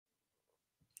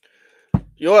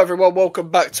Yo everyone, welcome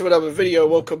back to another video,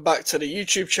 welcome back to the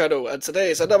YouTube channel, and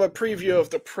today is another preview of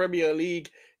the Premier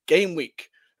League game week.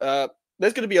 There's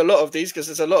going to be a lot of these because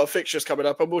there's a lot of fixtures coming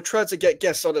up, and we'll try to get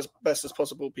guests on as best as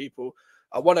possible, people.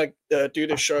 I want to do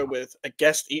this show with a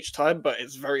guest each time, but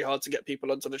it's very hard to get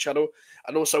people onto the channel,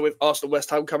 and also with Arsenal West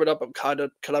Ham coming up, I'm kind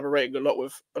of collaborating a lot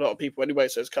with a lot of people anyway,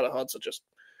 so it's kind of hard to just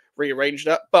rearrange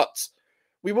that, but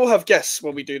we will have guests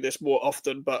when we do this more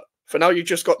often, but for now, you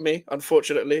just got me,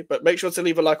 unfortunately. But make sure to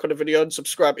leave a like on the video and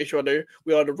subscribe if you're new.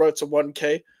 We are on the road to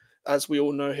 1K, as we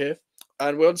all know here.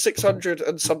 And we're on 600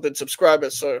 and something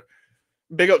subscribers. So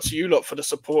big up to you lot for the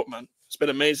support, man. It's been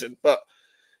amazing. But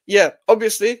yeah,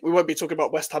 obviously, we won't be talking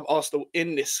about West Ham Arsenal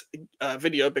in this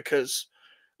video because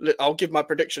I'll give my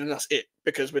prediction and that's it.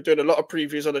 Because we're doing a lot of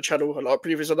previews on the channel, a lot of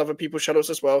previews on other people's channels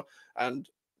as well. And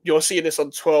you're seeing this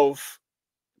on 12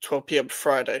 p.m.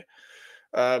 Friday.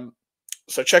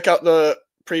 So check out the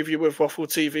preview with Waffle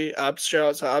TV, Abs, shout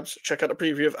out to Abs. Check out the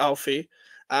preview of Alfie.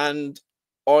 And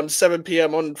on 7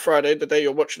 p.m. on Friday, the day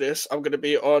you're watching this, I'm going to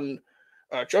be on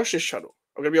Josh's channel.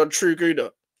 I'm going to be on True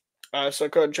Gouda. So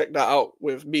go and check that out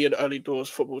with me and Early Doors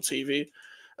Football TV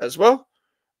as well.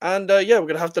 And yeah, we're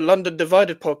going to have the London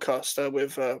Divided podcast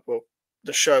with,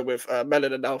 the show with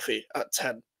Melon and Alfie at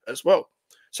 10 as well.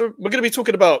 So we're going to be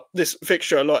talking about this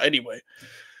fixture a lot anyway.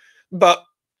 But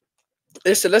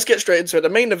listen, let's get straight into it. The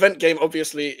main event game,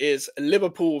 obviously, is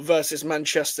Liverpool versus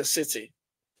Manchester City.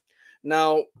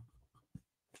 Now,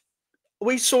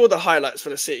 we saw the highlights for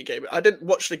the City game. I didn't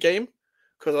watch the game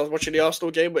because I was watching the Arsenal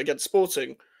game against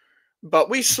Sporting. But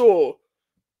we saw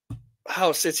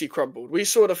how City crumbled. We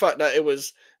saw the fact that it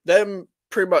was them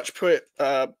pretty much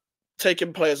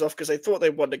taking players off because they thought they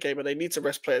won the game and they need to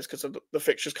rest players because of the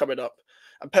fixtures coming up.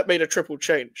 And Pep made a triple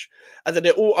change. And then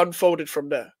it all unfolded from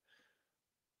there.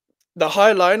 The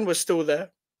high line was still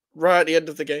there right at the end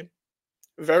of the game.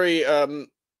 Very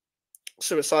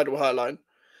suicidal high line.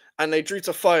 And they drew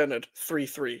to Feyenoord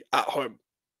 3-3 at home.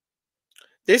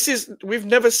 We've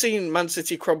never seen Man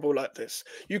City crumble like this.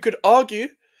 You could argue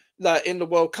that in the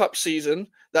World Cup season,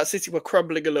 that City were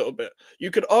crumbling a little bit.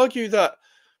 You could argue that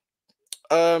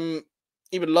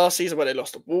even last season when they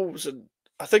lost to Wolves, and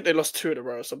I think they lost 2 in a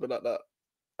row or something like that.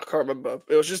 I can't remember.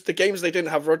 It was just the games they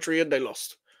didn't have Rodri in, they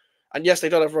lost. And yes, they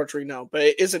don't have Rodri now, but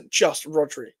it isn't just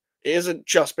Rodri. It isn't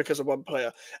just because of one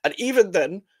player. And even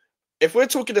then, if we're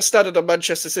talking the standard of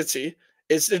Manchester City,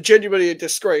 it's genuinely a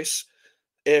disgrace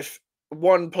if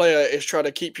one player is trying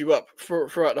to keep you up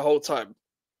throughout the whole time.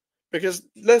 Because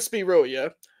let's be real, yeah?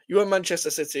 You are Manchester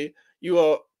City.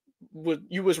 You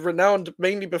was renowned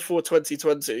mainly before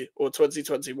 2020 or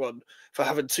 2021 for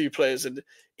having 2 players in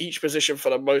each position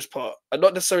for the most part. And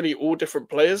not necessarily all different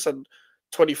players and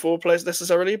 24 players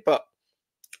necessarily, but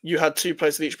you had 2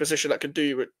 players in each position that could do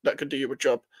you a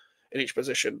job in each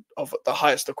position of the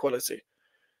highest of quality.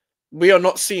 We are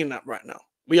not seeing that right now.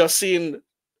 We are seeing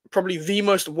probably the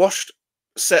most washed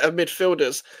set of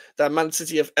midfielders that Man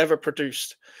City have ever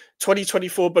produced.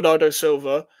 2024 Bernardo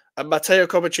Silva and Mateo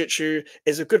Kovacic, who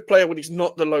is a good player when he's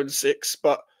not the lone 6,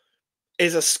 but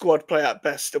is a squad player at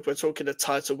best if we're talking a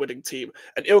title-winning team.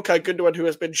 And Ilkay Gundogan, who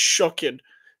has been shocking,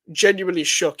 genuinely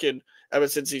shocking ever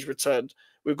since he's returned.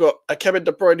 We've got a Kevin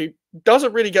De Bruyne who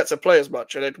doesn't really get to play as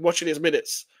much, and then watching his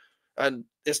minutes, and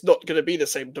it's not going to be the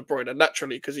same De Bruyne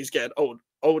naturally because he's getting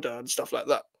older and stuff like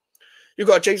that. You've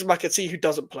got a James McAtee who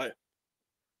doesn't play.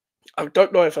 I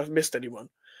don't know if I've missed anyone.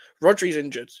 Rodri's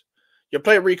injured. You're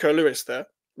playing Rico Lewis there.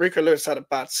 Rico Lewis had a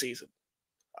bad season.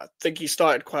 I think he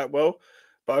started quite well,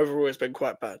 but overall it's been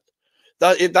quite bad.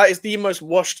 That is the most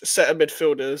washed set of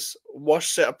midfielders,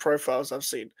 washed set of profiles I've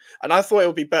seen. And I thought it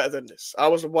would be better than this. I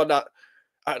was the one that,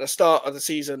 at the start of the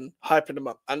season, hyping them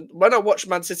up. And when I watched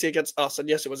Man City against us, and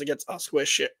yes, it was against us, we're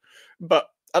shit. But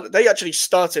they actually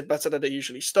started better than they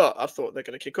usually start. I thought they're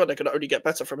going to kick on. They can only get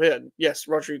better from here. And yes,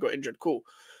 Rodri got injured, cool.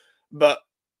 But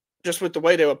just with the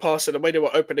way they were passing, the way they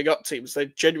were opening up teams, they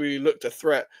genuinely looked a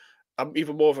threat.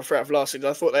 Even more of a threat of last season.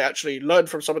 I thought they actually learned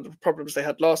from some of the problems they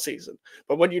had last season.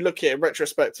 But when you look at it in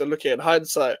retrospect and look at it in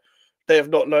hindsight, they have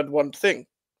not learned one thing.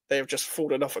 They have just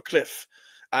fallen off a cliff.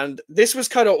 And this was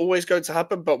kind of always going to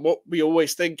happen, but what we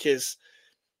always think is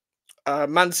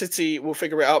Man City will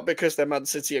figure it out because they're Man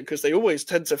City and because they always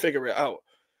tend to figure it out.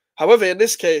 However, in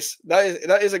this case,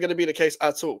 that isn't going to be the case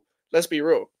at all. Let's be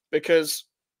real. Because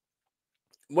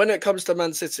when it comes to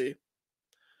Man City,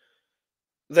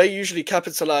 they usually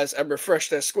capitalize and refresh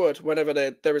their squad whenever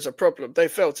there is a problem. They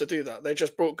failed to do that. They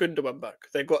just brought Gundogan back.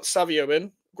 They got Savio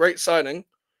in, great signing,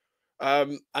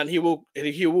 and he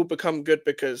will become good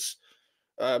because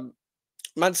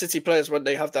Man City players, when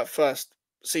they have that first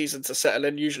season to settle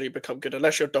in, usually become good,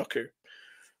 unless you're Doku.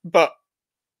 But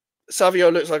Savio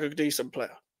looks like a decent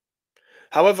player.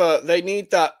 However, they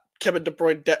need that Kevin De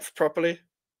Bruyne depth properly.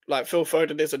 Like Phil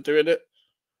Foden isn't doing it.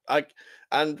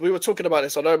 And we were talking about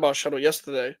this on Omar's channel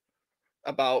yesterday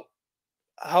about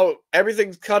how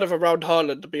everything's kind of around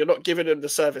Haaland, but you're not giving him the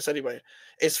service anyway.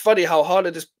 It's funny how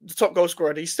Haaland is the top goal scorer,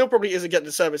 and he still probably isn't getting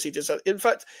the service he deserves. In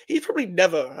fact, he probably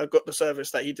never have got the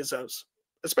service that he deserves,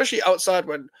 especially outside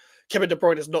when Kevin De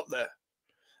Bruyne is not there.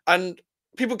 And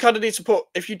people kind of need to put,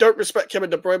 if you don't respect Kevin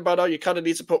De Bruyne by now, you kind of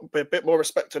need to put a bit more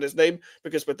respect on his name,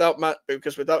 because without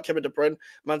Kevin De Bruyne,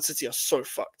 Man City are so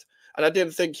fucked. And I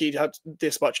didn't think he'd had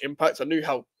this much impact. I knew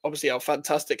how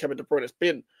fantastic Kevin De Bruyne has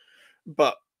been,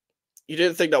 but you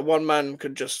didn't think that one man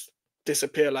could just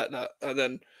disappear like that, and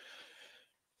then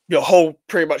your whole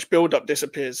pretty much build-up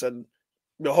disappears, and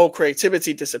your whole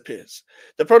creativity disappears.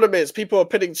 The problem is people are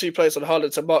pinning 2 players on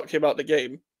Haaland to mark him out the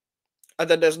game, and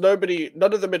then there's none of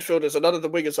the midfielders and none of the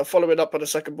wingers are following up on a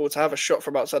second ball to have a shot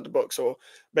from outside the box or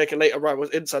make a later run was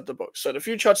inside the box. So the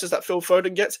few chances that Phil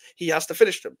Foden gets, he has to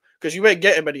finish them, because you ain't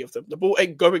getting many of them. The ball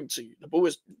ain't going to you. The ball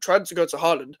is trying to go to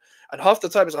Haaland, and half the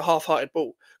time it's a half-hearted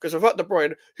ball. Because without De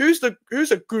Bruyne, who's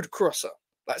a good crosser?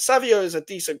 Like Savio is a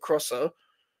decent crosser.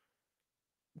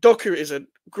 Doku isn't.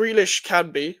 Grealish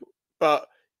can be, but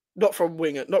not from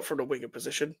the winger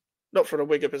position. Not from the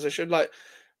winger position. Like,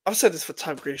 I've said this for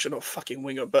time, Grealish, you're not a fucking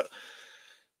winger, but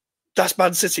that's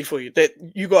Man City for you.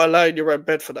 You got to lie in your own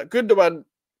bed for that. Gundogan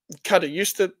kind of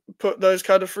used to put those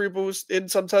kind of free balls in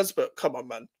sometimes, but come on,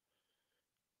 man.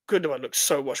 Gundogan looks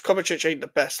so washed. Kovacic ain't the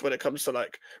best when it comes to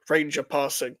like range of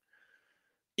passing.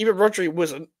 Even Rodri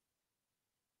wasn't.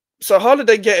 So Haaland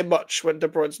ain't getting much when De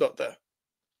Bruyne's not there.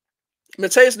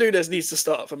 Mateus Nunes needs to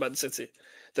start for Man City.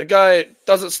 The guy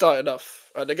doesn't start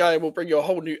enough, and the guy will bring you a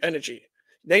whole new energy.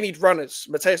 They need runners.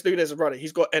 Mateus Nunes is a runner.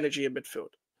 He's got energy in midfield.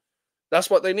 That's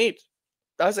what they need.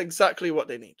 That's exactly what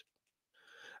they need.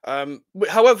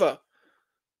 However,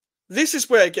 this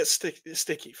is where it gets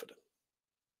sticky for them.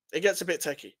 It gets a bit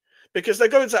techie, because they're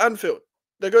going to Anfield.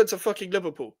 They're going to fucking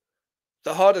Liverpool,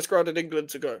 the hardest ground in England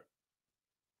to go.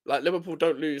 Like, Liverpool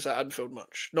don't lose at Anfield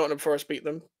much. Nottingham Forest beat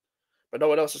them, but no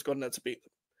one else has gone there to beat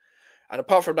them. And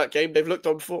apart from that game, they've looked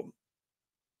on form.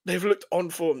 They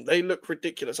look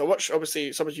ridiculous. I watched,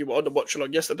 obviously, some of you were on the watch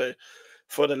along yesterday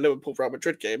for the Liverpool-Real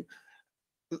Madrid game.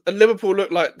 And Liverpool look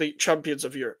like the champions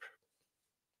of Europe.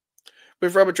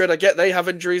 With Real Madrid, I get they have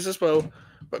injuries as well,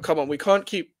 but come on, we can't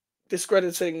keep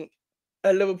discrediting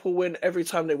a Liverpool win every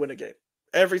time they win a game.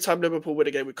 Every time Liverpool win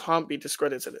a game, we can't be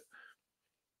discrediting it.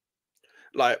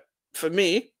 Like, for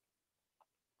me,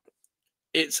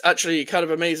 it's actually kind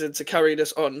of amazing to carry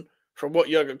this on from what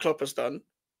Jurgen Klopp has done,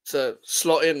 to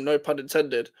slot in, no pun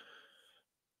intended,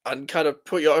 and kind of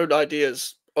put your own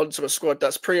ideas onto a squad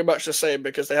that's pretty much the same,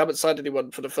 because they haven't signed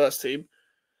anyone for the first team.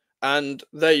 And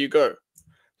there you go.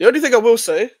 The only thing I will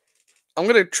say, I'm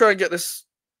going to try and get this,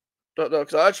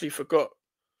 because I actually forgot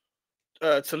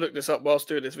to look this up whilst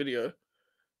doing this video.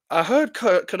 I heard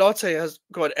Konate has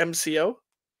got an MCL,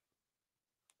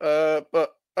 but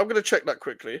I'm going to check that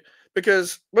quickly,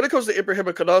 because when it comes to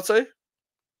Ibrahima Konate,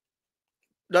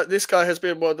 this guy has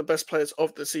been one of the best players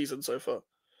of the season so far.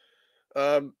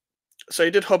 So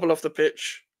he did hobble off the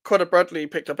pitch. Conor Bradley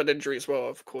picked up an injury as well,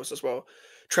 of course, as well.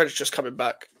 Trent's just coming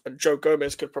back, and Joe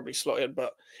Gomez could probably slot in.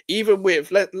 But even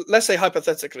with, let's say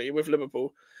hypothetically, with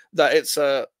Liverpool, that it's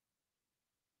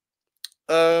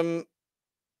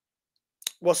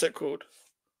what's it called?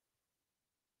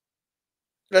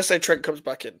 Let's say Trent comes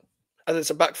back in, and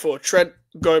it's a back four: Trent,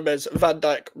 Gomez, Van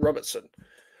Dijk, Robertson.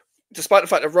 Despite the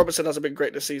fact that Robertson hasn't been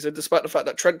great this season, despite the fact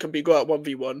that Trent can go out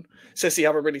 1v1, City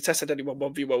haven't really tested anyone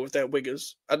 1v1 with their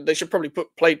wingers, and they should probably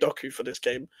play Doku for this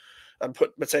game and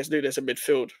put Mateus Nunes in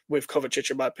midfield with Kovacic,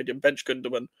 in my opinion, bench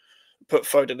Gundogan, put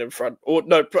Foden in front. Or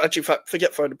no, actually,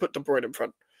 forget Foden, put De Bruyne in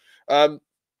front. And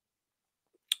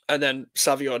then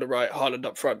Savio on the right, Haaland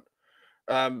up front.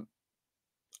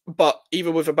 But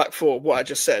even with a back four, what I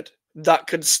just said,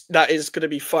 that is going to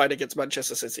be fine against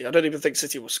Manchester City. I don't even think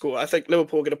City will score. I think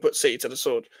Liverpool are going to put City to the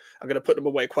sword. I'm going to put them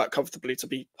away quite comfortably, to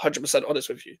be 100% honest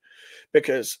with you,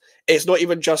 because it's not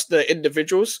even just the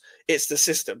individuals, it's the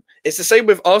system. It's the same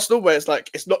with Arsenal, where it's like,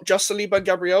 it's not just Saliba and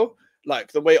Gabriel.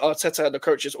 Like, the way Arteta and the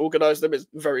coaches organise them is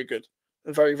very good.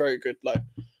 Very, very good. Like,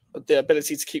 the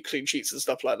ability to keep clean sheets and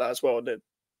stuff like that as well. And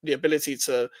the ability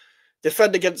to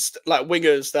defend against like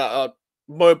wingers that are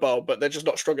mobile, but they're just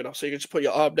not strong enough. So you can just put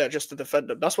your arm there just to defend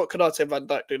them. That's what Konate and Van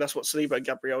Dijk do. That's what Saliba and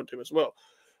Gabriel do as well.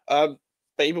 But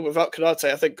even without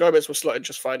Konate, I think Gomez will slot in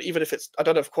just fine. Even if it's, I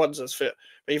don't know if Kwanzaa's fit,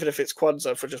 but even if it's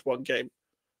Kwanzaa for just one game,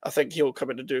 I think he'll come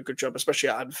in and do a good job, especially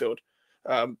at Anfield.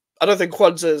 I don't think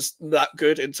Kwanzaa's that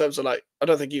good in terms of like, I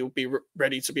don't think he'll be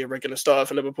ready to be a regular starter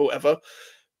for Liverpool ever.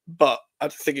 But I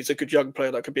think he's a good young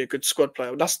player that could be a good squad player.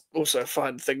 And that's also a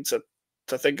fine thing to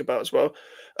think about as well.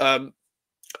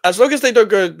 As long as they don't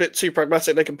go a bit too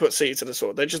pragmatic, they can put City to the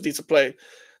sword. They just need to play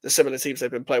the similar teams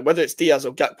they've been playing. Whether it's Diaz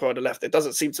or Gakpo on the left, it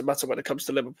doesn't seem to matter when it comes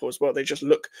to Liverpool as well. They just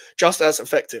look just as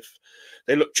effective.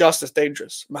 They look just as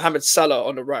dangerous. Mohamed Salah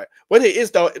on the right. When it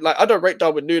is, like, I don't rate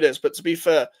Darwin Núñez, but to be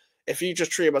fair, if you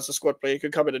just treat him as a squad player, he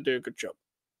can come in and do a good job.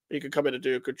 He can come in and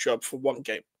do a good job for one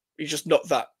game. He's just not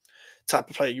that type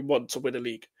of player you want to win a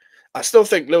league. I still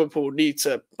think Liverpool need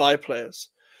to buy players,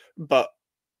 but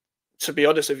to be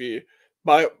honest with you,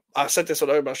 I said this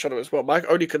on Omar's channel as well. My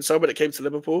only concern when it came to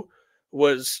Liverpool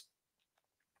was,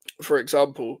 for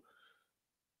example,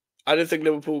 I didn't think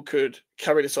Liverpool could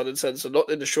carry this on in sense of not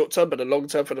in the short term, but the long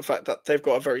term, for the fact that they've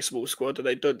got a very small squad and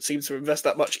they don't seem to invest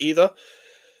that much either.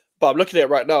 But I'm looking at it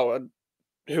right now, and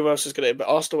who else is going to? But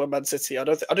Arsenal and Man City.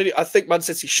 I think Man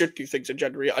City should do things in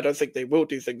January. I don't think they will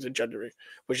do things in January,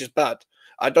 which is bad.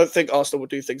 I don't think Arsenal will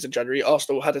do things in January.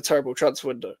 Arsenal had a terrible transfer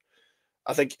window.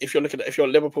 I think if you're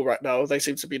Liverpool right now, they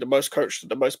seem to be the most coached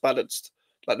and the most balanced,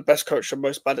 like the best coached and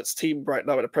most balanced team right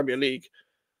now in the Premier League.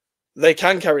 They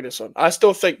can carry this on. I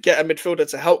still think get a midfielder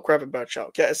to help Gravenberch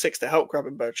out, get a six to help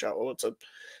Gravenberch out, or to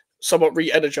somewhat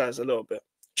re-energize a little bit.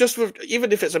 Just for,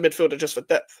 even if it's a midfielder, just for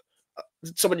depth,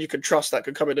 someone you can trust that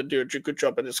can come in and do a good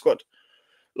job in the squad.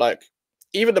 Like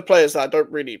even the players that I don't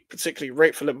really particularly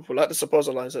rate for Liverpool, like the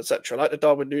Szoboszlais, etc., like the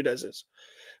Darwin Núñez's,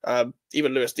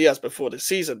 even Luis Diaz before this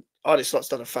season, Arne Slot's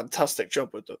done a fantastic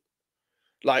job with them.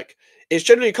 Like it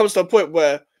generally comes to a point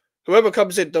where whoever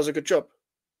comes in does a good job,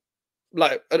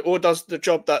 like or does the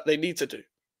job that they need to do.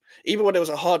 Even when it was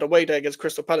a hard away day against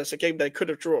Crystal Palace, a game they could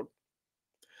have drawn,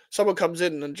 someone comes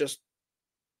in and just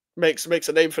makes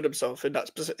a name for themselves in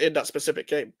that specific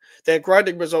game. They're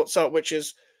grinding results out, which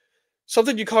is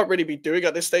something you can't really be doing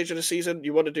at this stage of the season.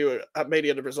 You want to do it at mainly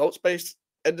at the results based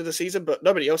end of the season, but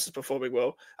nobody else is performing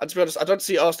well. And to be honest, I don't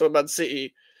see Arsenal and Man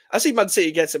City. I see Man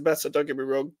City getting better. Don't get me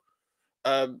wrong,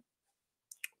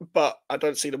 but I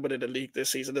don't see them winning the league this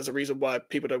season. There's a reason why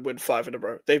people don't win 5 in a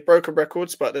row. They've broken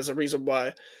records, but there's a reason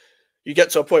why you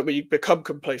get to a point where you become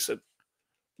complacent,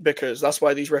 because that's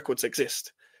why these records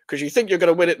exist. Because you think you're going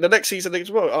to win it the next season,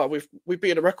 as well. Oh, we've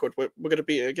beaten a record. We're going to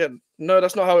beat it again. No,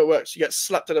 that's not how it works. You get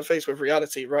slapped in the face with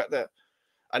reality right there.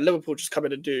 And Liverpool just come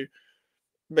in and do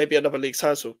maybe another league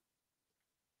title.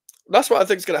 That's what I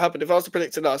think is going to happen. If I was to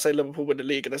predict it now, I'd say Liverpool win the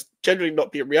league. And that's generally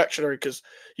not being reactionary, because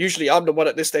usually I'm the one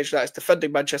at this stage that is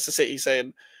defending Manchester City,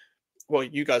 saying, well,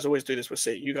 you guys always do this with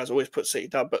City. You guys always put City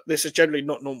down. But this is generally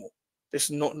not normal. This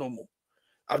is not normal.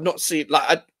 I've not seen, like,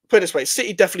 I put it this way,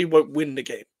 City definitely won't win the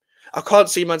game. I can't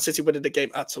see Man City winning the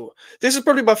game at all. This is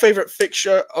probably my favourite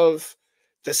fixture of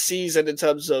the season in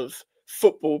terms of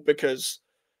football, because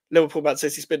Liverpool Man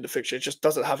City's been the fixture. It just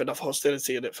doesn't have enough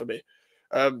hostility in it for me,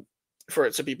 for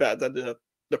it to be better than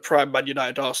the prime Man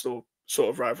United Arsenal sort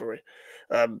of rivalry.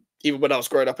 Even when I was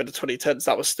growing up in the 2010s,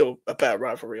 that was still a better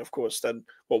rivalry, of course, than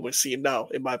what we're seeing now,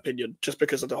 in my opinion, just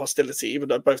because of the hostility, even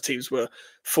though both teams were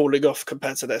falling off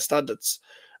compared to their standards.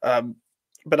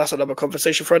 But that's another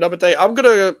conversation for another day. I'm going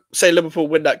to say Liverpool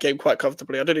win that game quite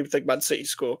comfortably. I don't even think Man City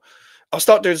score. I'll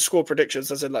start doing score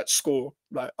predictions, as in like score.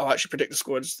 Like I'll actually predict the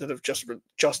score instead of just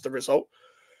the result.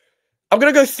 I'm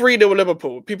going to go 3-0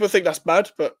 Liverpool. People think that's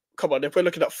bad, but come on, if we're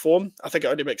looking at form, I think it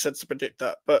only makes sense to predict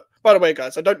that. But by the way,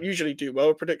 guys, I don't usually do well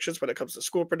with predictions when it comes to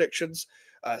score predictions,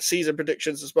 season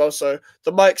predictions as well. So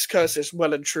the Mike's curse is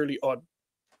well and truly on.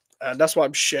 And that's why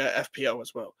I'm share FPL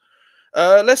as well.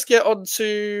 Let's get on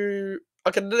to...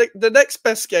 Okay, the next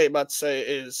best game I'd say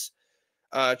is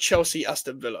Chelsea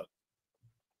Aston Villa.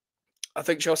 I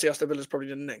think Chelsea Aston Villa is probably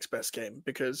the next best game,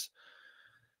 because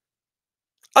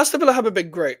Aston Villa haven't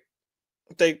been great.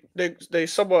 They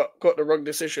somewhat got the wrong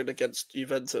decision against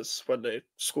Juventus when they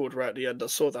scored right at the end. I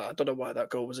saw that. I don't know why that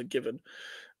goal wasn't given.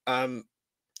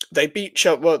 They beat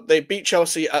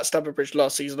Chelsea at Stamford Bridge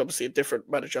last season. Obviously, a different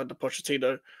manager under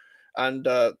Pochettino, and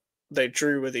they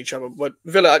drew with each other. When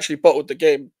Villa actually bottled the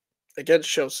game against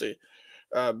Chelsea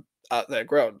at their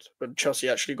ground, when Chelsea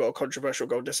actually got a controversial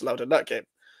goal disallowed in that game.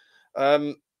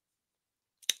 To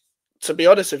be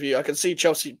honest with you, I can see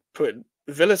Chelsea putting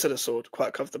Villa to the sword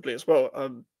quite comfortably as well.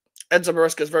 Enzo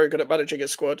Maresca is very good at managing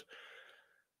his squad.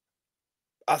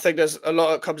 I think there's a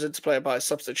lot that comes into play by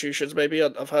substitutions, maybe.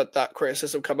 I've heard that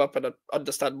criticism come up, and I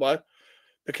understand why.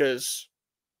 Because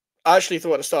I actually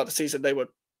thought at the start of the season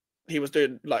he was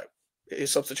doing like his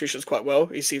substitutions quite well.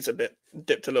 He seems a bit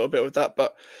dipped a little bit with that,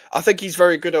 but I think he's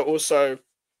very good at also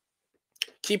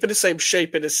keeping the same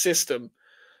shape in his system,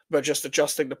 but just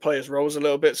adjusting the players' roles a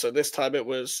little bit. So this time it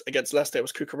was against Leicester, it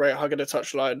was Cucurella hugging the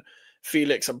touchline,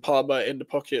 Felix and Palmer in the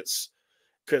pockets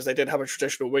because they didn't have a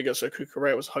traditional winger, so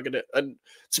Cucurella was hugging it. And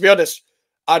to be honest,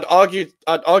 I'd argue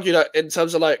that in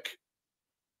terms of like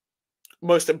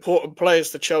most important players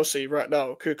to Chelsea right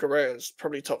now, Cucurella is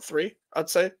probably top three, I'd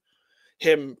say.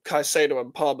 Him, Caicedo,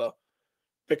 and Palmer.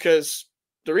 Because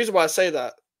the reason why I say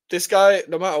that, this guy,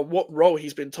 no matter what role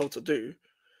he's been told to do,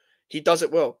 he does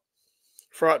it well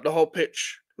throughout the whole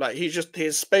pitch. Like he's just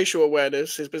his spatial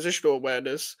awareness, his positional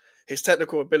awareness, his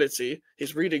technical ability,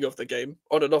 his reading of the game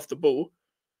on and off the ball.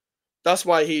 That's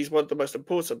why he's one of the most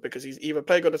important because he's either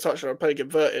playing on the touchline or playing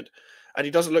inverted, and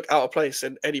he doesn't look out of place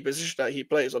in any position that he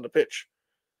plays on the pitch.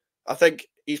 I think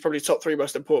he's probably top three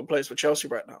most important players for Chelsea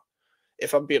right now,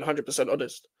 if I'm being 100%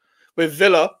 honest. With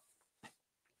Villa,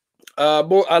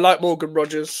 I like Morgan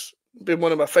Rogers. Been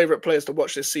one of my favourite players to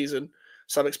watch this season,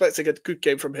 so I'm expecting a good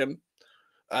game from him,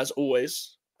 as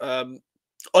always.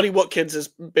 Ollie Watkins has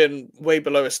been way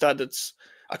below his standards.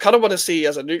 I kind of want to see,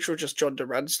 as a neutral, just John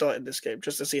Duran start in this game,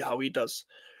 just to see how he does.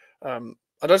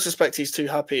 I don't suspect he's too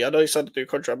happy. I know he signed a new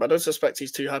contract, but I don't suspect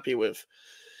he's too happy with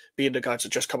being the guy to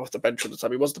just come off the bench all the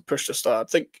time. He wants to push the start. I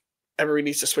think Emery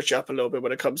needs to switch it up a little bit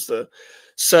when it comes to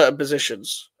certain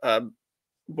positions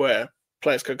where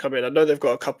players can come in. I know they've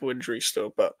got a couple injuries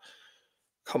still, but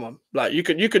come on, like you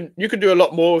can do a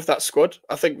lot more with that squad.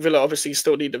 I think Villa obviously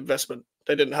still need investment.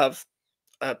 They didn't have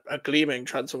a gleaming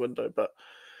transfer window, but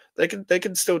they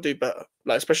can still do better.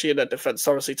 Like especially in their defense.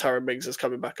 Obviously, Tyrone Mings is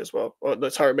coming back as well. Or no,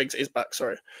 Tyrone Mings is back.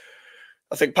 Sorry,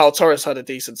 I think Pau Torres had a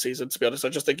decent season. To be honest, I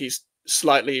just think he's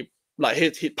slightly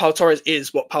like Pau Torres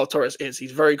is what Pau Torres is.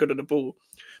 He's very good on the ball,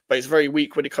 but he's very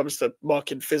weak when it comes to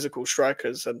marking physical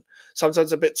strikers and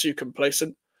sometimes a bit too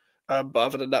complacent. But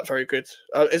other than that, very good.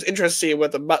 It's interesting seeing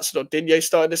whether Maatsen or Digne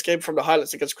started this game. From the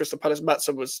highlights against Crystal Palace,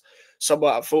 Maatsen was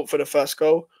somewhat at fault for the first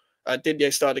goal. Digne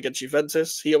started against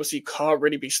Juventus. He obviously can't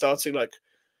really be starting like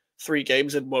 3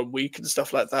 games in 1 week and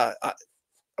stuff like that.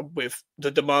 With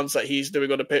the demands that he's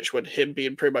doing on the pitch, with him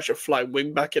being pretty much a flying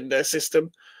wing back in their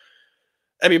system.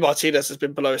 Emi Martinez has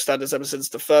been below his standards ever since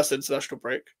the first international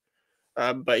break.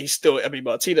 But he's still Emi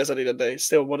Martinez at the end of the day,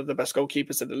 still one of the best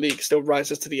goalkeepers in the league, still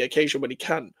rises to the occasion when he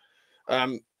can.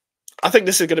 I think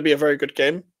this is going to be a very good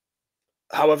game.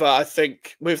 However, I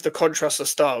think with the contrast of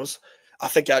styles, I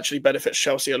think it actually benefits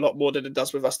Chelsea a lot more than it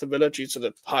does with Aston Villa due to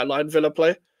the high line Villa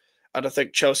play. And I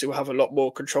think Chelsea will have a lot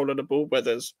more control on the ball,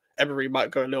 whereas Emery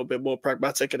might go a little bit more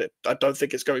pragmatic, and I don't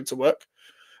think it's going to work.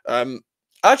 I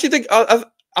actually think,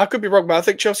 I could be wrong, but I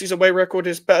think Chelsea's away record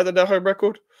is better than their home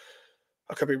record.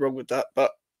 I could be wrong with that,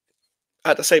 but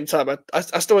at the same time,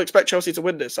 I still expect Chelsea to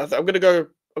win this. I'm going to go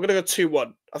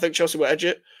 2-1. I think Chelsea will edge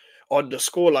it on the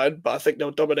scoreline, but I think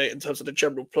they'll dominate in terms of the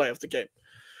general play of the game.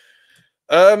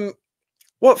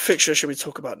 What fixture should we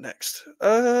talk about next?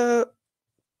 Man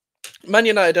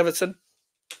United Everton.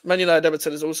 Man United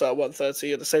Everton is also at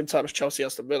 1:30 at the same time as Chelsea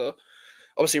Aston Villa.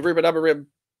 Obviously, Ruben Amorim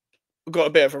got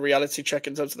a bit of a reality check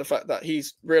in terms of the fact that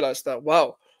he's realised that,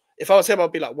 wow, if I was him,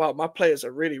 I'd be like, wow, my players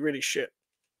are really, really shit.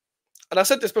 And I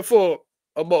said this before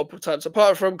on multiple times.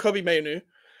 Apart from Kobe Mainoo,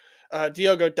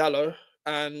 Diogo Dalot,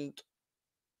 and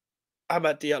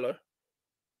Amad Diallo.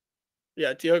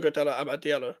 Yeah, Diogo Dalot, Amad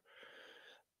Diallo.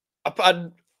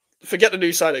 And forget the new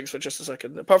signings for just a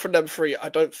second. Apart from them 3, I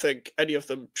don't think any of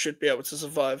them should be able to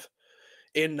survive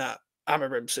in that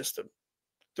Amorim system.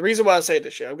 The reason why I say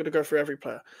this, I'm going to go through every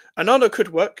player. Anano could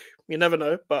work. You never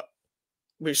know, but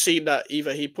we've seen that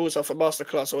either he pulls off a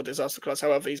masterclass or a disaster class.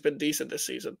 However, he's been decent this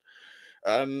season.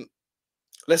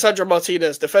 Lisandro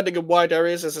Martinez, defending in wide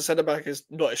areas as a centre-back is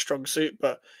not a strong suit,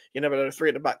 but you never know. 3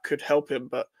 at the back could help him,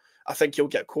 but I think he'll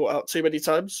get caught out too many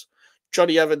times.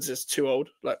 Johnny Evans is too old.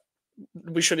 Like,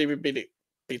 we shouldn't even be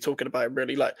talking about him,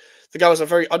 really. Like, the guy was a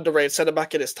very underrated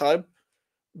centre-back in his time,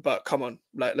 but come on,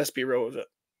 like, let's be real with it.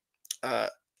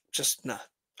 Just nah.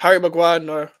 Harry Maguire,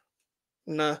 no.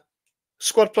 Nah.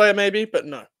 Squad player maybe, but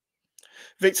no.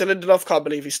 Victor Lindelof, can't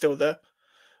believe he's still there.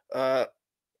 And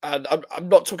I'm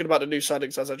not talking about the new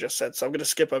signings, as I just said, so I'm going to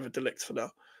skip over De Ligt for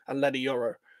now and Lenny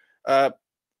Yoro. But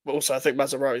also, I think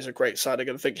Mazzarri is a great signing,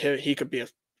 and I think he could be a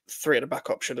 3 at the back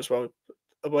option as well.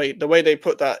 The way they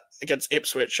put that against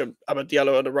Ipswich and Amad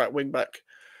Diallo on the right wing back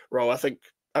role, I think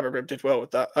Amorim did well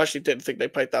with that. I actually didn't think they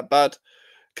played that bad,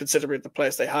 considering the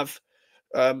players they have.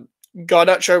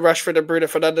 Garnacho, Rashford, and Bruno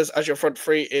Fernandes as your front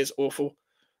 3 is awful.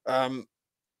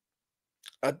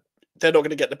 They're not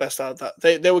going to get the best out of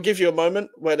that. They will give you a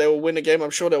moment where they will win a game. I'm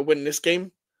sure they'll win this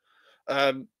game.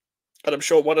 And I'm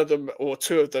sure one of them or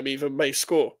 2 of them even may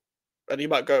score. And he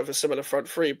might go with a similar front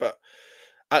 3. But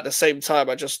at the same time,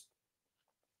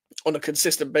 on a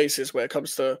consistent basis when it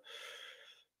comes to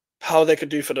how they could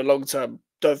do for the long term.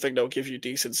 Don't think they'll give you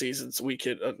decent seasons week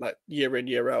in, like year in,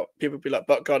 year out. People be like,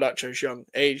 but Garnacho's young.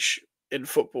 Age in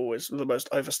football is the most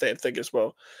overstated thing as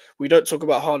well. We don't talk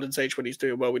about Haaland's age when he's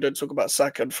doing well. We don't talk about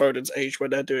Saka and Foden's age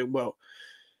when they're doing well.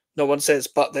 No one says,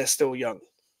 but they're still young.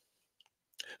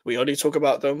 We only talk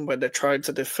about them when they're trying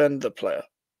to defend the player.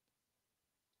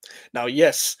 Now,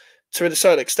 yes, to a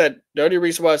certain extent, the only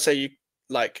reason why I say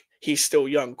he's still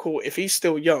young, cool. If he's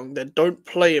still young, then don't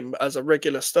play him as a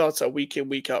regular starter week in,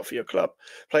 week out for your club.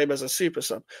 Play him as a super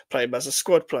sub. Play him as a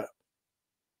squad player.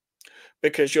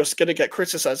 Because you're going to get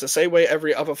criticised the same way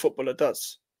every other footballer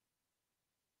does.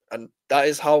 And that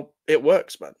is how it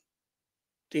works, man.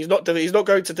 He's not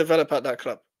going to develop at that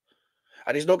club.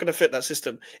 And he's not going to fit that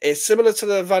system. It's similar to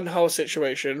the Van Gaal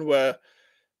situation where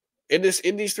in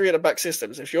these three at the back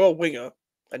systems, if you're a winger,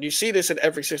 and you see this in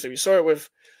every system, you saw it with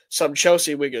some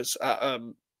Chelsea wingers at,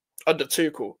 under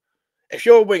Tuchel. If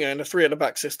you're a winger in a three at the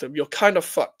back system, you're kind of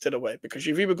fucked in a way because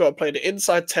you've either got to play the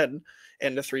inside 10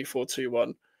 in the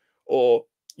 3-4-2-1, or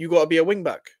you got to be a wing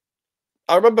back.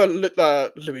 I remember Louis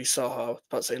Saha,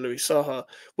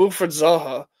 Wilfred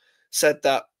Zaha said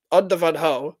that under Van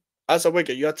Gaal, as a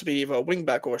winger, you had to be either a wing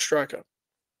back or a striker.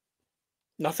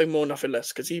 Nothing more, nothing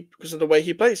less, because of the way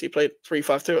he plays. He played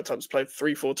 3-5-2 at times, played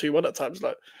 3-4-2-1 at times.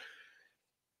 Like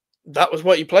that was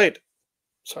what he played.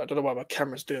 So I don't know why my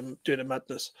camera's doing a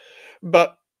madness,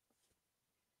 but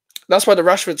that's why the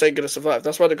Rashfords ain't going to survive.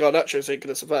 That's why the Garnachos ain't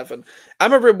going to survive, and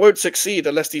Amorim won't succeed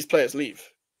unless these players leave.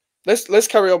 Let's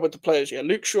carry on with the players. Yeah,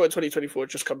 Luke Shaw in 2024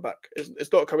 just come back.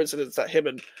 It's not a coincidence that him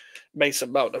and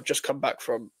Mason Mount have just come back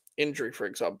from injury, for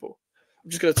example. I'm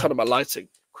just going to turn on my lighting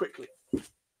quickly.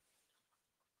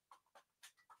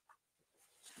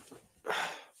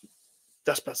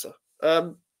 That's better.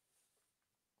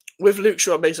 With Luke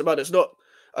Shaw and Mason Mount, it's not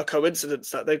a coincidence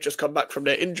that they've just come back from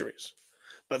their injuries.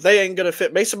 But they ain't going to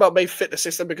fit. Mason Mount may fit the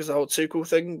system because of the whole Tuchel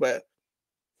thing where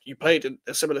you played in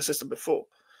a similar system before.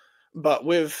 But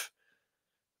with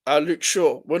Luke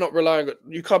Shaw,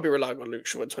 you can't be relying on Luke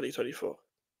Shaw in 2024.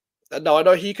 And now I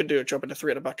know he can do a job in the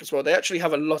three at the back as well. They actually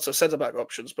have a lot of centre-back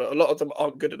options, but a lot of them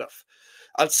aren't good enough.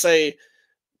 I'd say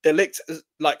De Ligt,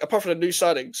 apart from the new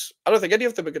signings, I don't think any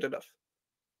of them are good enough.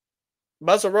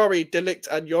 Mazraoui, De Ligt,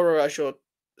 and Yoro as your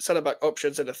centre-back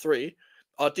options in the three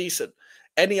are decent.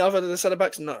 Any other than the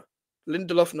centre-backs, no.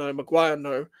 Lindelof, no. Maguire,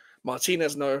 no.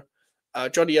 Martinez, no.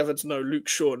 Johnny Evans, no. Luke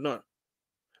Shaw, no.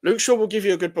 Luke Shaw will give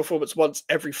you a good performance once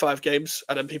every 5 games,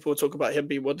 and then people will talk about him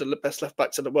being one of the best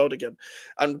left-backs in the world again.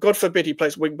 And God forbid he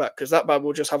plays wing-back, because that man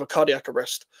will just have a cardiac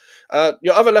arrest.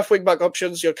 Your other left wing-back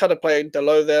options, you're kind of playing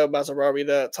Dalot there, Mazraoui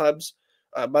there at times.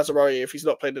 Mazraoui, if he's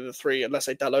not playing in the 3, unless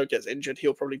Dalot gets injured,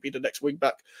 he'll probably be the next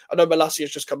wing-back. I know Malassi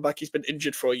has just come back. He's been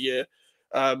injured for a year.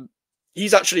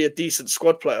 He's actually a decent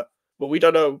squad player, but we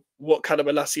don't know what kind of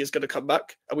Malassi is going to come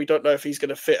back, and we don't know if he's going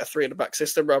to fit a 3-in-the-back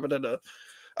system rather than a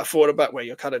 4-in-the-back where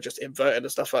you're kind of just inverting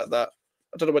and stuff like that.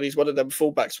 I don't know whether he's one of them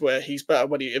fullbacks where he's better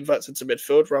when he inverts into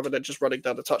midfield rather than just running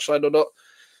down the touchline or not.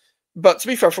 But to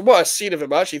be fair, from what I've seen of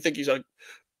him, I actually think he's I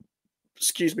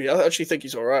actually think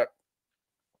he's all right.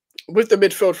 With the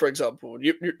midfield, for example,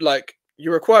 you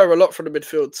require a lot from the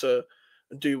midfield to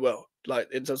do well,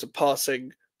 like in terms of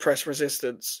passing, press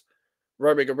resistance,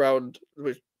 roaming around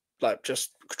with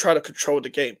just trying to control the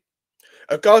game.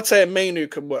 Agate and Mainu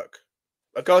can work.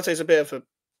 Agate is a bit of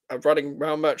a running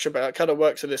round merchant, but it kind of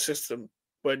works in this system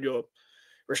when you're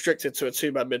restricted to a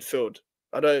 2-man midfield.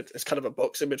 I know it's kind of a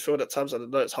boxing midfield at times. I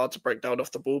know it's hard to break down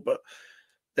off the ball, but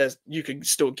you can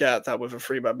still get at that with a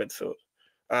 3-man midfield.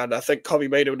 And I think Kobe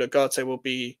Mainu and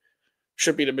Agate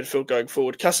should be the midfield going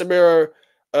forward. Casemiro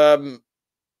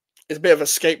is a bit of a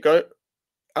scapegoat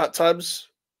at times,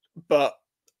 but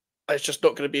it's just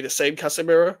not going to be the same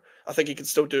Casemiro. I think he can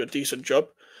still do a decent job,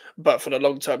 but for the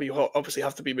long term, you obviously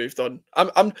have to be moved on.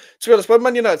 To be honest, when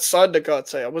Man United signed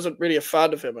Agate, I wasn't really a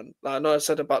fan of him, and I know I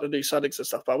said about the new signings and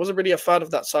stuff, but I wasn't really a fan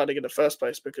of that signing in the first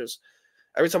place because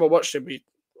every time I watched him, he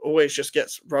always just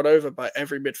gets run over by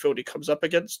every midfield he comes up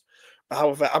against.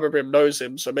 However, Amorim knows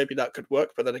him, so maybe that could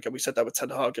work. But then again, we said that with Ten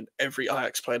Hag and every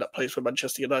Ajax player that plays for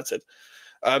Manchester United.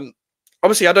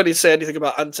 Obviously, I don't need to say anything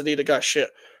about Anthony, the guy's shit.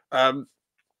 And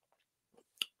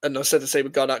I said the same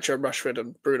with Garnacho and Rashford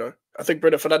and Bruno. I think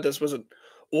Bruno Fernandes wasn't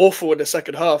awful in the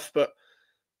second half, but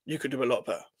you could do a lot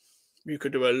better. You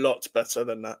could do a lot better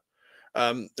than that,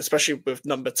 especially with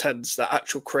number 10s, the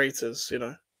actual creators,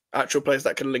 actual players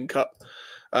that can link up.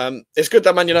 It's good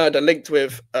that Man United are linked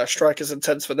with strikers and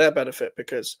 10s for their benefit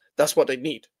because that's what they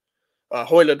need.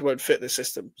 Højlund won't fit this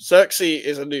system. Xerxes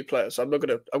is a new player, so I'm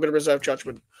gonna reserve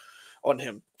judgment on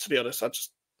him. To be honest,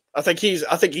 I think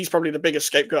he's probably the biggest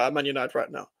scapegoat at Man United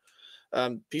right now.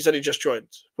 He's only just joined,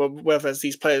 but whereas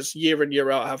these players year in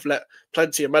year out have let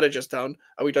plenty of managers down,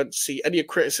 and we don't see any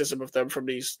criticism of them from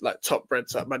these like top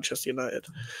breads at Manchester United.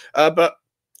 But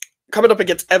coming up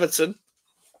against Everton,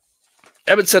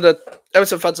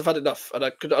 Everton fans have had enough, and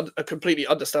I completely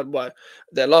understand why.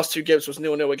 Their last two games was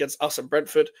 0-0 against us and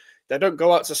Brentford. They don't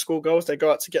go out to score goals; they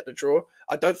go out to get the draw.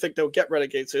 I don't think they'll get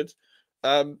relegated,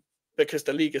 because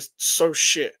the league is so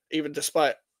shit. Even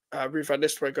despite Ruud van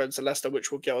Nistelrooy going to Leicester,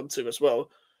 which we'll get onto as well.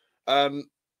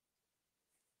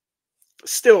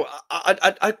 Still,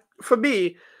 I for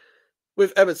me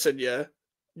with Everton, yeah,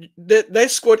 their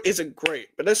squad isn't great,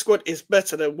 but their squad is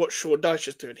better than what Sean Dyche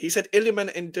is doing. He said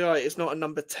Iliman Ndiaye is not a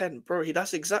number 10, bro.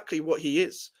 That's exactly what he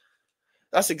is.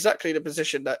 That's exactly the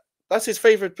position that's his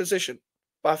favourite position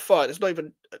by far. It's not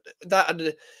even that,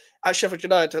 and at Sheffield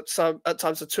United at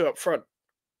times the two up front.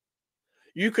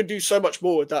 You could do so much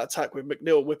more with that attack with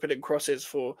McNeil whipping in crosses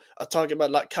for a target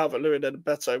man like Calvert-Lewin and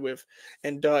Beto, with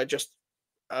Ndiaye just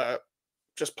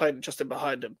playing just in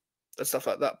behind him and stuff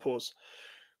like that. Pause.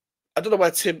 I don't know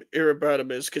where Tim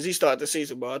Burnham is, because he started the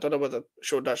season well. I don't know whether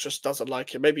Sean Dyche just doesn't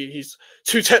like him. Maybe he's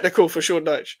too technical for Sean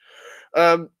Dyche.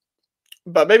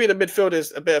 But maybe the midfield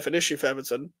is a bit of an issue for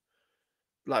Everton.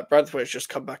 Like Branthwaite's just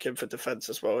come back in for defence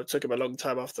as well. It took him a long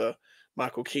time after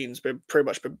Michael Keane's pretty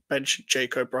much been benched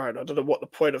Jake O'Brien. I don't know what the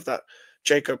point of that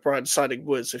Jake O'Brien signing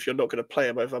was if you're not going to play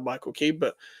him over Michael Keane,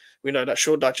 but we know that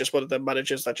Sean Dyche is one of them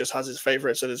managers that just has his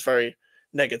favourites and is very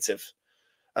negative.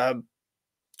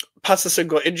 Patterson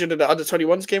got injured in the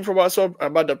under-21s game from what I saw.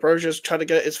 Amanda Brosier's trying to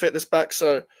get his fitness back,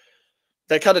 so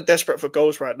they're kind of desperate for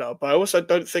goals right now. But I also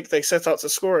don't think they set out to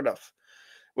score enough,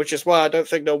 which is why I don't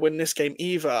think they'll win this game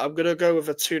either. I'm going to go with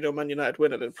a 2-0 Man United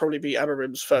win, and it'll probably be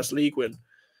Amarim's first league win,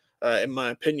 in my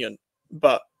opinion.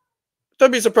 But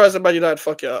don't be surprised if Man United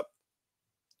fuck it up.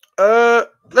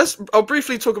 I'll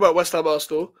briefly talk about West Ham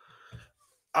Arsenal.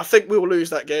 I think we will lose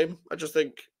that game. I just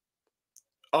think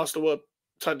Arsenal will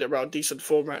turned it around, decent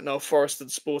form right now. Forest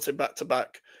and Sporting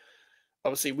back-to-back.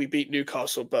 Obviously, we beat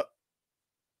Newcastle, but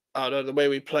I don't know, the way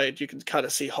we played, you can kind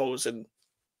of see holes and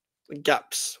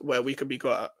gaps where we can be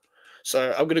got at.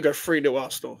 So I'm going to go 3-0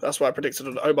 Arsenal. That's what I predicted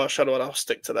on Omar Shadow, and I'll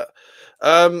stick to that.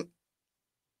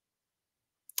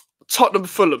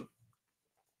 Tottenham-Fulham.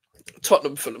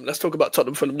 Let's talk about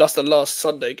Tottenham-Fulham. That's the last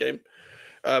Sunday game.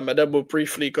 And then we'll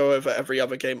briefly go over every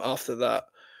other game after that.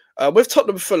 With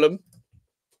Tottenham-Fulham,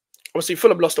 obviously,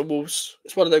 Fulham lost to Wolves.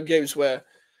 It's one of those games where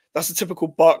that's a typical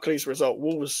Barclays result.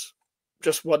 Wolves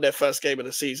just won their first game of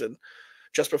the season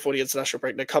just before the international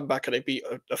break. They come back and they beat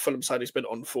a Fulham side who's been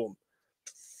on form.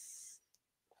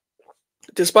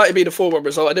 Despite it being a 4-1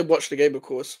 result, I didn't watch the game, of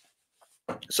course.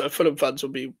 So Fulham fans will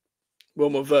be well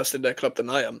more versed in their club than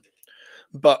I am.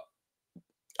 But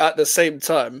at the same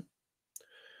time,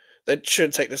 they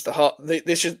shouldn't take this to heart.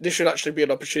 This should actually be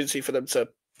an opportunity for them to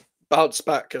bounce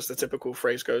back, as the typical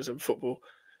phrase goes in football,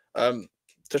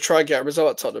 to try and get a result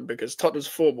at Tottenham, because Tottenham's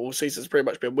form all season has pretty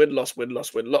much been win-loss,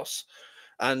 win-loss, win-loss.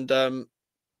 And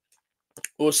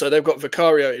also, they've got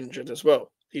Vicario injured as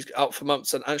well. He's out for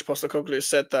months, and Ange Postecoglou has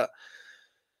said that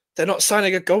they're not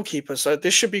signing a goalkeeper. So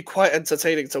this should be quite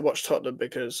entertaining to watch Tottenham,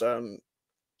 because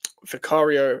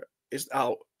Vicario is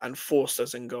out and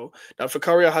Forster's in goal. Now,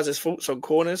 Vicario has his faults on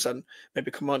corners and maybe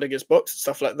commanding his box and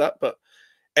stuff like that, but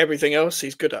everything else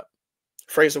he's good at.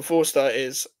 Fraser Forster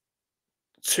is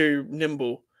too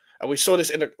nimble, and we saw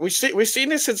this we've seen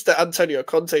this since the Antonio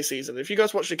Conte season. If you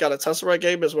guys watched the Galatasaray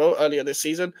game as well earlier this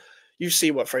season, you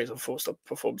see what Fraser Forster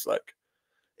performs like.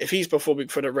 If he's performing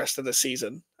for the rest of the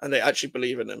season and they actually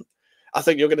believe in him, I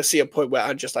think you're going to see a point where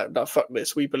I'm just like, no, fuck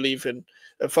this. We believe in,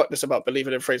 and fuck this about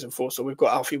believing in Fraser Forster. We've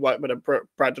got Alfie Whiteman and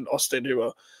Brandon Austin, who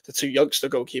are the two youngster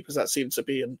goalkeepers that seem to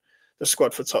be in the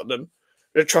squad for Tottenham.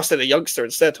 We're trusting a youngster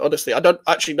instead, honestly. I don't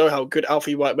actually know how good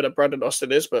Alfie Whiteman and Brandon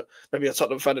Austin is, but maybe a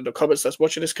Tottenham fan in the comments that's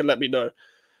watching this can let me know.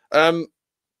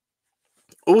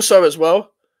 Also, as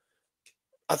well,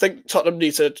 I think Tottenham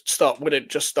need to start winning,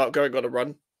 just start going on a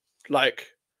run. Like,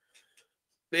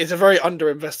 it's a very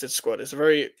underinvested squad. It's a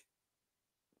very,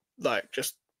 like,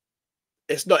 just,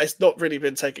 it's not really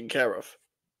been taken care of.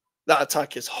 That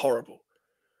attack is horrible.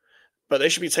 But they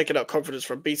should be taking out confidence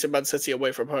from beating Man City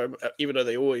away from home, even though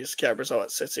they always get a result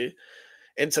at City,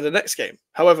 into the next game.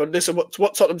 However, this is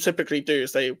what Tottenham typically do,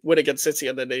 is they win against City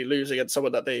and then they lose against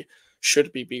someone that they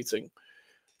should be beating.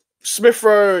 Smith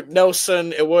Rowe,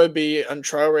 Nelson, Iwobi, and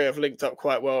Traore have linked up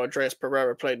quite well. Andreas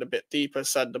Pereira playing a bit deeper.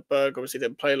 Sander Berg obviously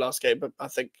didn't play last game, but I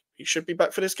think he should be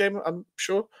back for this game, I'm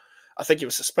sure. I think he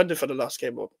was suspended for the last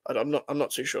game, or I'm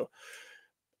not too sure.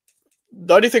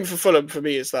 The only thing for Fulham for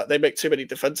me is that they make too many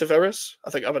defensive errors. I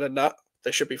think other than that,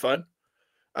 They should be fine.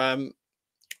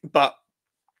 But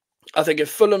I think if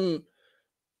Fulham,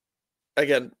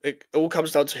 again, it all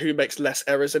comes down to who makes less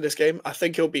errors in this game. I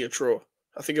think it'll be a draw.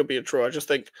 I just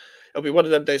think it'll be one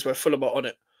of them days where Fulham are on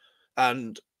it,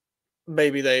 and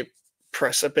maybe they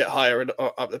press a bit higher and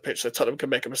up the pitch so Tottenham can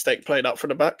make a mistake playing out from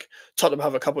the back. Tottenham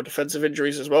have a couple of defensive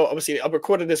injuries as well. Obviously, I'm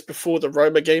recording this before the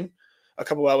Roma game, a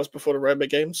couple of hours before the Roma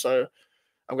game, so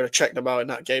I'm going to check them out in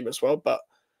that game as well. But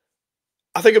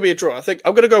I think it'll be a draw. I think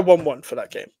I'm going to go 1-1 for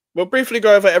that game. We'll briefly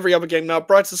go over every other game now.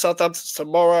 Brighton, Southampton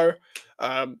tomorrow.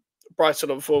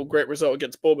 Brighton on full, great result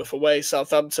against Bournemouth away.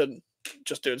 Southampton,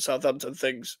 just doing Southampton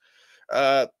things.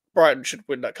 Brighton should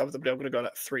win that comfortably. I'm going to go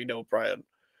at 3-0 Brighton.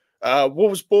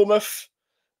 Wolves, Bournemouth.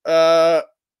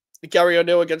 Gary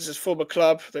O'Neill against his former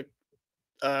club. The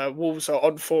Wolves are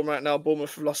on form right now.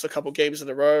 Bournemouth have lost a couple games in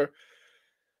a row.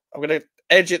 I'm going to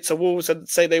edge it to Wolves and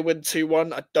say they win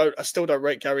 2-1. I still don't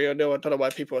rate Gary O'Neill. I don't know why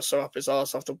people are so up his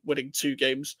arse after winning 2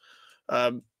 games.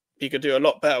 He could do a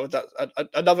lot better with that.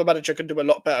 Another manager can do a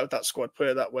lot better with that squad, put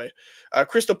it that way.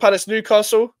 Crystal Palace,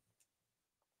 Newcastle.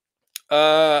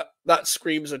 That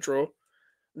screams a draw.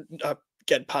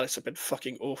 Again, Palace have been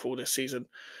fucking awful this season.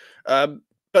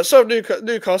 But so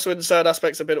Newcastle in certain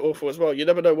aspects have been awful as well. You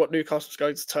never know what Newcastle's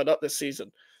going to turn up this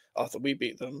season after we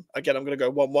beat them. Again, I'm going to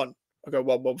go 1-1. I'll go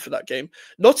 1-1 for that game.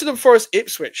 Nottingham Forest,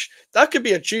 Ipswich. That could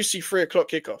be a juicy 3 o'clock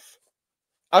kickoff.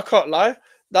 I can't lie.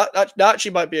 That actually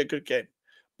might be a good game.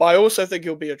 But I also think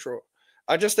it'll be a draw.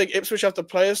 I just think Ipswich have the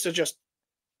players to just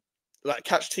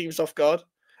catch teams off guard.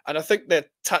 And I think they're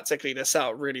set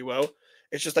out really well.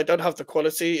 It's just they don't have the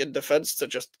quality in defence to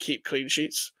just keep clean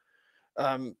sheets.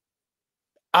 I'm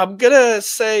going to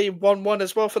say 1-1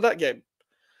 as well for that game.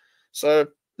 So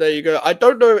there you go. I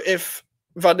don't know if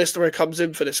Van Nistelrooy comes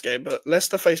in for this game, but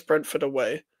Leicester face Brentford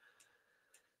away.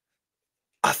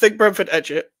 I think Brentford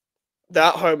edge it. They're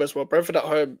at home as well. Brentford at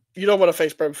home. You don't want to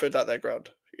face Brentford at their ground.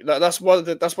 That's one of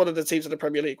the teams in the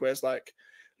Premier League where it's like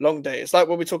long day. It's like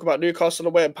when we talk about Newcastle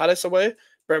away and Palace away.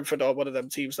 Brentford are one of them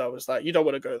teams that was like, you don't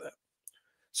want to go there.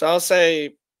 So I'll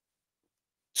say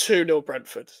 2-0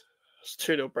 Brentford. It's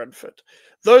 2-0 Brentford.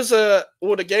 Those are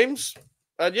all the games.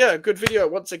 And yeah, good video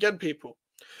once again, people.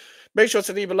 Make sure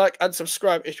to leave a like and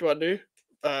subscribe if you are new.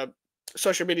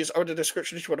 Social medias are in the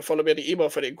description if you want to follow me. The email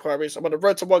for the inquiries. I'm on the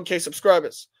road to 1K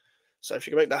subscribers. So if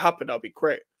you can make that happen, that'll be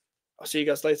great. I'll see you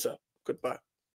guys later. Goodbye.